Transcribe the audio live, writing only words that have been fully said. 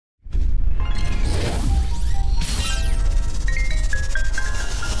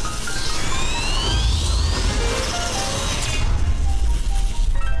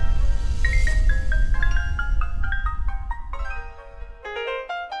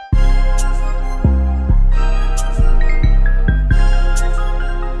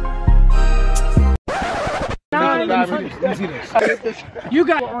You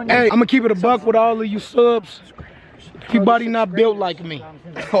got. Hey, I'm gonna keep it a buck with all of you subs. Everybody not built like me.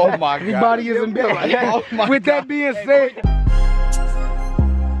 Oh my God. Everybody isn't built like that. Oh my With that being said.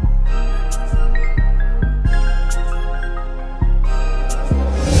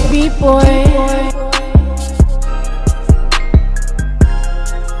 B-boy.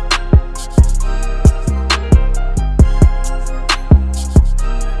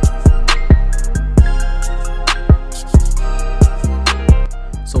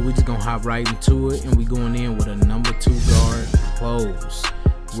 So we just gonna hop right into it, and we going in with a number 2 guard close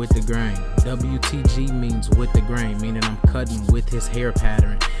with the grain. WTG means with the grain, meaning I'm cutting with his hair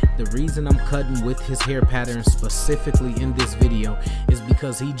pattern. The reason I'm cutting with his hair pattern specifically in this video is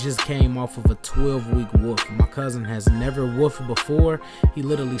because he just came off of a 12-week woof. My cousin has never woofed before. He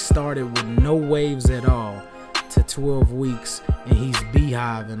literally started with no waves at all to 12 weeks, and he's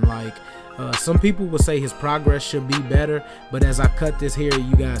beehiving. Like, some people would say his progress should be better, but as I cut this hair,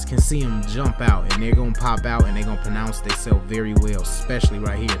 you guys can see him jump out, and they're gonna pop out, and they're gonna pronounce themselves very well, especially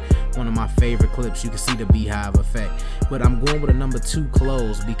right here. One of my favorite clips, you can see the beehive effect. But I'm going with a number 2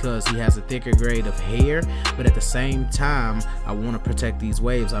 close because he has a thicker grade of hair, but at the same time, I want to protect these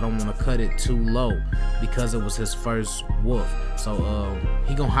waves. I don't want to cut it too low because it was his first woof. So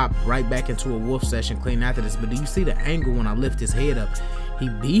he gonna hop right back into a woof session clean after this. But do you see the angle when I lift his head up? He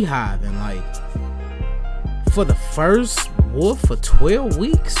beehiving, like, for the first woof for 12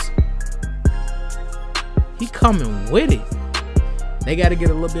 weeks. He coming with it. They got to get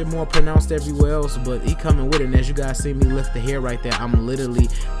a little bit more pronounced everywhere else, but he coming with it. And as you guys see me lift the hair right there, I'm literally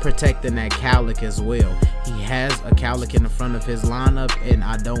protecting that cowlick as well. He has a cowlick in the front of his lineup, and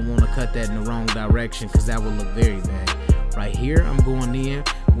I don't want to cut that in the wrong direction because that would look very bad. Right here, I'm going in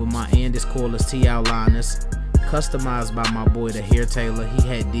with my Andis Cordless T-Outliners, customized by my boy the Hair Tailor. He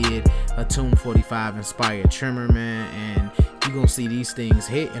had did a Tomb 45 inspired trimmer, man, and you gonna see these things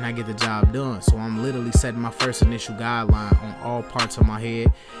hit and I get the job done. So I'm literally setting my first initial guideline on all parts of my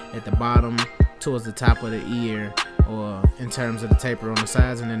head, at the bottom, towards the top of the ear, or in terms of the taper on the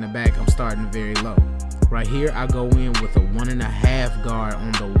sides, and in the back I'm starting very low. Right here I go in with a 1.5 guard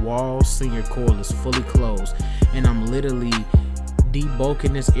on the Wahl Senior Cordless fully closed, and I'm literally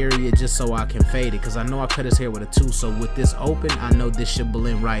debulking this area just so I can fade it, because I know I cut his hair with a 2, so with this open I know this should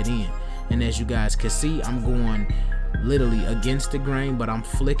blend right in. And as you guys can see, I'm going literally against the grain, but I'm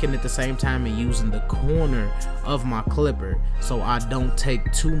flicking at the same time and using the corner of my clipper so I don't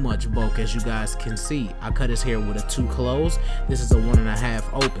take too much bulk. As you guys can see, I cut his hair with a 2 close. This is a 1.5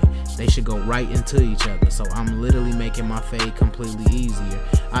 open. They should go right into each other, so I'm literally making my fade completely easier.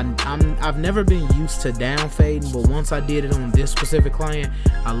 I've never been used to down fading, but once I did it on this specific client,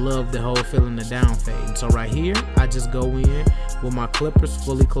 I love the whole feeling of down fading. So right here I just go in with my clippers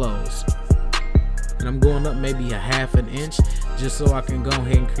fully closed, and I'm going up maybe a 1/2 inch just so I can go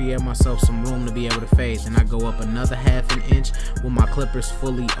ahead and create myself some room to be able to fade. Then I go up another 1/2 inch with my clippers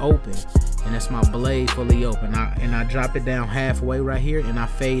fully open, and that's my blade fully open. And I drop it down halfway right here, and I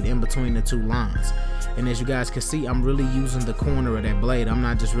fade in between the 2 lines. And as you guys can see, I'm really using the corner of that blade. I'm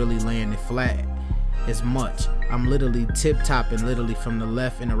not just really laying it flat as much. I'm literally tip-topping literally from the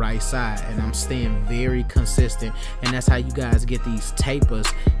left and the right side, and I'm staying very consistent. And that's how you guys get these tapers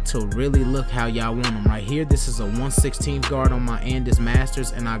to really look how y'all want them. Right here, this is a 1/16 guard on my Andis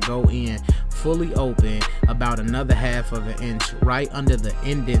Masters, and I go in fully open about another 1/2 inch right under the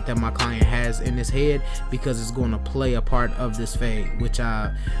indent that my client has in his head, because it's going to play a part of this fade, which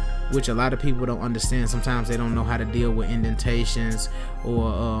a lot of people don't understand. Sometimes they don't know how to deal with indentations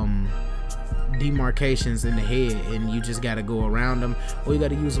or demarcations in the head, and you just got to go around them, or you got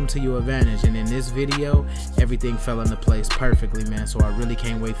to use them to your advantage. And in this video, everything fell into place perfectly, man. So I really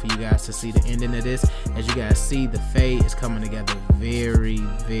can't wait for you guys to see the ending of this. As you guys see, the fade is coming together very,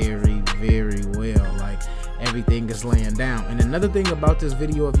 very, very well. Like, everything is laying down. And another thing about this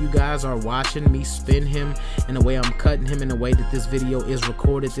video, if you guys are watching me spin him and the way I'm cutting him, in the way that this video is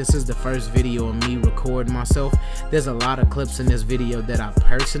recorded, this is the first video of me recording myself. There's a lot of clips in this video that I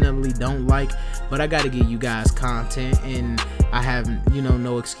personally don't like, but I got to give you guys content, and I have, you know,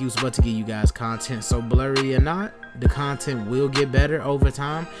 no excuse but to give you guys content. So blurry or not, the content will get better over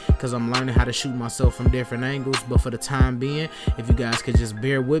time, because I'm learning how to shoot myself from different angles. But for the time being, if you guys could just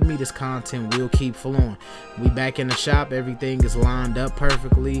bear with me, this content will keep flowing. We back in the shop, everything is lined up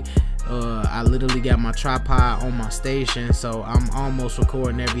perfectly. I literally got my tripod on my station, so I'm almost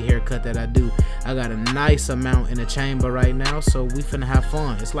recording every haircut that I do. I got a nice amount in the chamber right now, so we finna have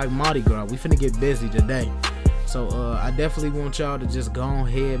fun. It's like Mardi Gras, we finna get busy today. So I definitely want y'all to just go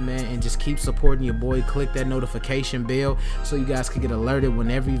ahead, man, and just keep supporting your boy. Click that notification bell so you guys can get alerted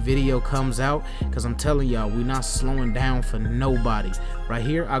when every video comes out, because I'm telling y'all, we're not slowing down for nobody. Right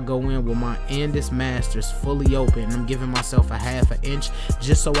here I go in with my Andis Masters fully open, and I'm giving myself a 1/2 inch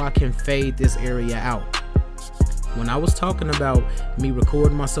just so I can fade this area out. When I was talking about me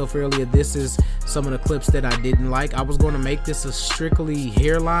recording myself earlier, this is some of the clips that I didn't like. I was going to make this a strictly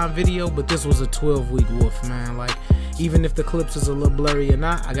hairline video, but this was a 12-week wolf, man. Like, even if the clips is a little blurry or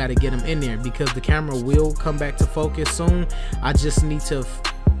not, I got to get them in there because the camera will come back to focus soon. I just need to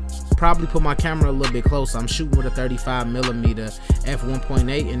probably put my camera a little bit closer. I'm shooting with a 35mm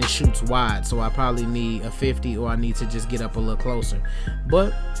f1.8 and it shoots wide, so I probably need a 50, or I need to just get up a little closer.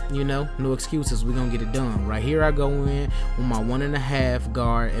 But you know, no excuses, we're gonna get it done. Right here I go in with my 1.5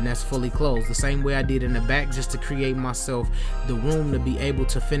 guard, and that's fully closed the same way I did in the back, just to create myself the room to be able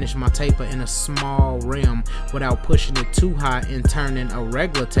to finish my taper in a small rim without pushing it too high and turning a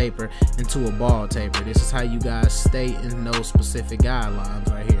regular taper into a ball taper. This is how you guys stay in those specific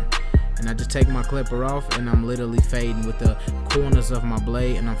guidelines right here. And I just take my clipper off, and I'm literally fading with the corners of my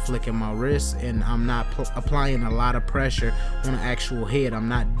blade, and I'm flicking my wrist, and I'm not applying a lot of pressure on the actual head. I'm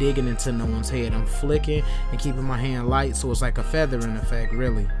not digging into no one's head. I'm flicking and keeping my hand light, so it's like a feathering effect,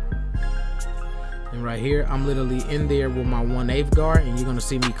 really. And right here, I'm literally in there with my 1/8 guard, and you're gonna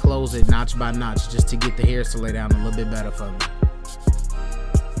see me close it notch by notch just to get the hairs to lay down a little bit better for me.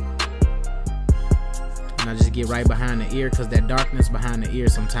 And I just get right behind the ear, because that darkness behind the ear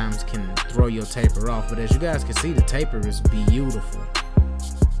sometimes can throw your taper off. But as you guys can see, the taper is beautiful.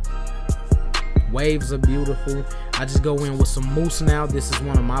 Waves are beautiful. I just go in with some mousse now. This is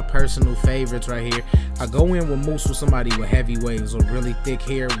one of my personal favorites right here. I go in with mousse with somebody with heavy waves or really thick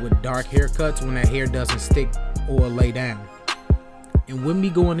hair with dark haircuts when that hair doesn't stick or lay down. And with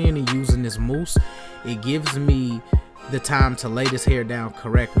me going in and using this mousse, it gives me the time to lay this hair down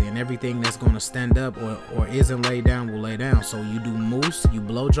correctly, and everything that's going to stand up or isn't laid down will lay down. So you do mousse, you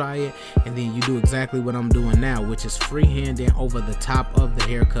blow dry it, and then you do exactly what I'm doing now, which is freehanding over the top of the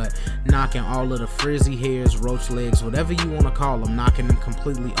haircut, knocking all of the frizzy hairs, roach legs, whatever you want to call them, knocking them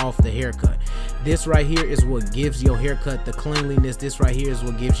completely off the haircut. This right here is what gives your haircut the cleanliness. This right here is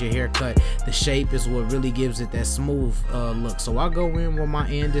what gives your haircut the shape, is what really gives it that smooth look. So I go in with my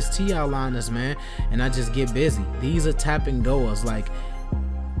Andis T-liners, man, and I just get busy. These are tap and goers. Like,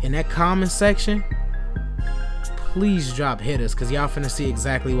 in that comment section, please drop hitters, because y'all finna see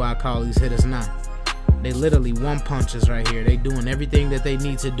exactly why I call these hitters now. They literally one punches right here. They doing everything that they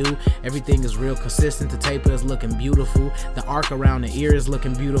need to do. Everything is real consistent. The taper is looking beautiful. The arc around the ear is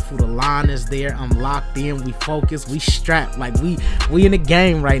looking beautiful. The line is there. I'm locked in. We focused. We strapped. Like we in the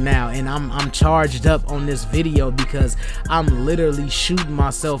game right now. And I'm charged up on this video because I'm literally shooting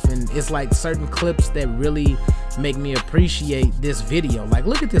myself. And it's like certain clips that really make me appreciate this video. Like,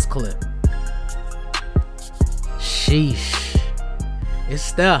 look at this clip. Sheesh. It's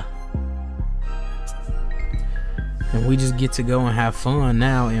stuff. And we just get to go and have fun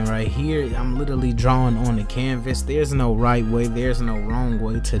now. And right here, I'm literally drawing on the canvas. There's no right way, there's no wrong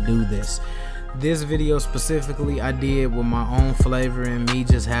way to do this. This video specifically I did with my own flavor and me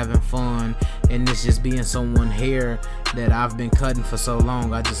just having fun, and this just being someone hair that I've been cutting for so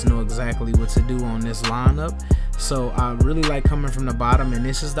long. I just know exactly what to do on this lineup. So I really like coming from the bottom, and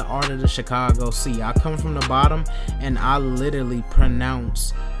this is the art of the Chicago C. I come from the bottom and I literally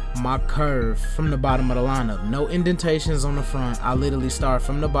pronounce my curve from the bottom of the lineup. No indentations on the front. I literally start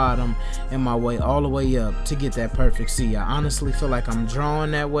from the bottom and my way all the way up to get that perfect C. I honestly feel like I'm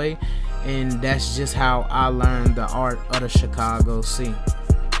drawing that way, and that's just how I learned the art of the Chicago C.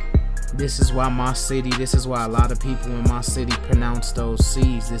 This is why my city, this is why a lot of people in my city pronounce those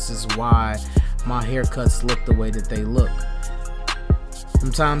C's. This is why my haircuts look the way that they look.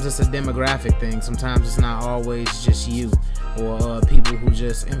 Sometimes it's a demographic thing. Sometimes it's not always just you or people who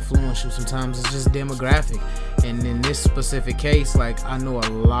just influence you. Sometimes it's just demographic. And in this specific case, like, I know a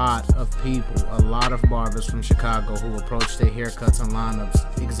lot of people, a lot of barbers from Chicago who approach their haircuts and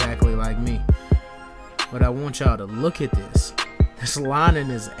lineups exactly like me. But I want y'all to look at this. This lining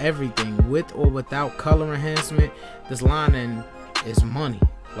is everything. With or without color enhancement, this lining is money.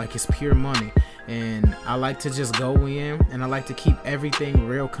 Like, it's pure money. And I like to just go in and I like to keep everything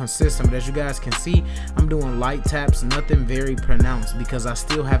real consistent. But as you guys can see, I'm doing light taps, nothing very pronounced, because I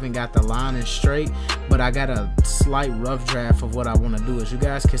still haven't got the lining straight, but I got a slight rough draft of what I want to do. As you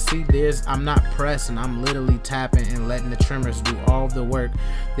guys can see, I'm not pressing, I'm literally tapping and letting the trimmers do all the work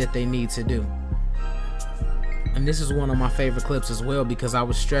that they need to do. And this is one of my favorite clips as well, because I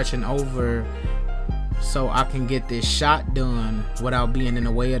was stretching over so I can get this shot done without being in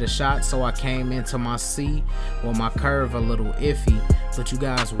the way of the shot. So I came into my C or my curve a little iffy, but you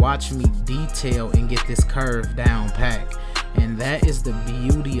guys watch me detail and get this curve down pack. And that is the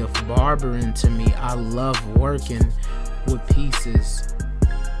beauty of barbering to me. I love working with pieces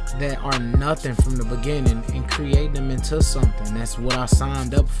that are nothing from the beginning and create them into something. That's what I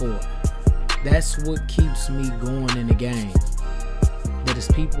signed up for. That's what keeps me going in the game. There's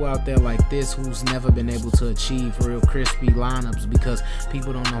people out there like this who's never been able to achieve real crispy lineups because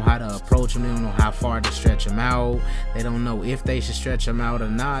people don't know how to approach them. They don't know how far to stretch them out. They don't know if they should stretch them out or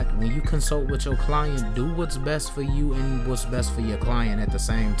not. When you consult with your client, do what's best for you and what's best for your client at the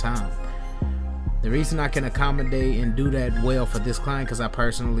same time. The reason I can accommodate and do that well for this client, because I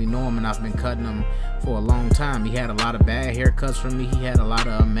personally know him and I've been cutting him for a long time. He had a lot of bad haircuts for me. He had a lot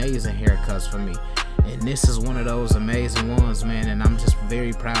of amazing haircuts for me. And this is one of those amazing ones, man. And I'm just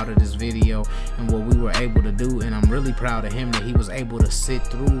very proud of this video and what we were able to do. And I'm really proud of him that he was able to sit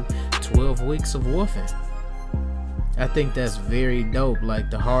through 12 weeks of woofing. I think that's very dope. Like,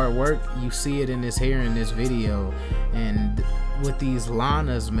 the hard work, you see it in his hair in this video. And with these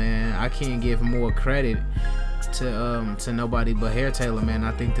liners, man, I can't give more credit to nobody but Hair Taylor, man.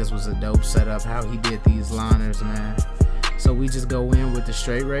 I think this was a dope setup how he did these liners, man. So we just go in with the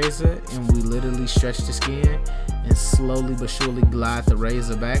straight razor and we literally stretch the skin and slowly but surely glide the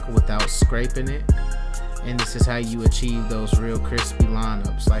razor back without scraping it. And this is how you achieve those real crispy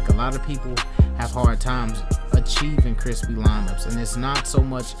lineups. Like, a lot of people have hard times achieving crispy lineups, and it's not so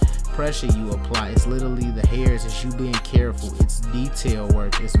much pressure you apply. It's literally the hairs. It's you being careful. It's detail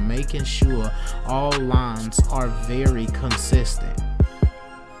work. It's making sure all lines are very consistent.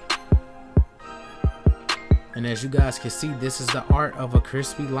 And as you guys can see, this is the art of a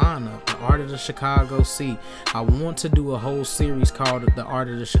crispy lineup, the art of the Chicago C. I want to do a whole series called the art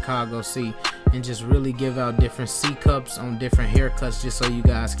of the Chicago C and just really give out different C cups on different haircuts, just so you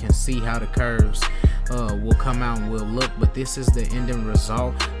guys can see how the curves will come out and will look. But this is the ending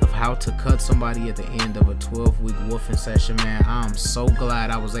result of how to cut somebody at the end of a 12-week woofing session, man. I'm so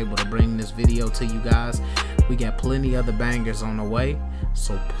glad I was able to bring this video to you guys. We got plenty other bangers on the way,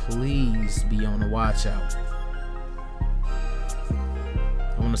 so please be on the watch out.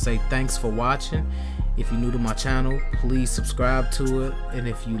 I want to say thanks for watching. If you're new to my channel, please subscribe to it. And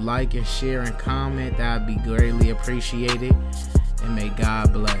if you like and share and comment, that would be greatly appreciated. And may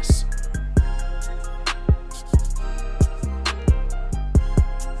God bless.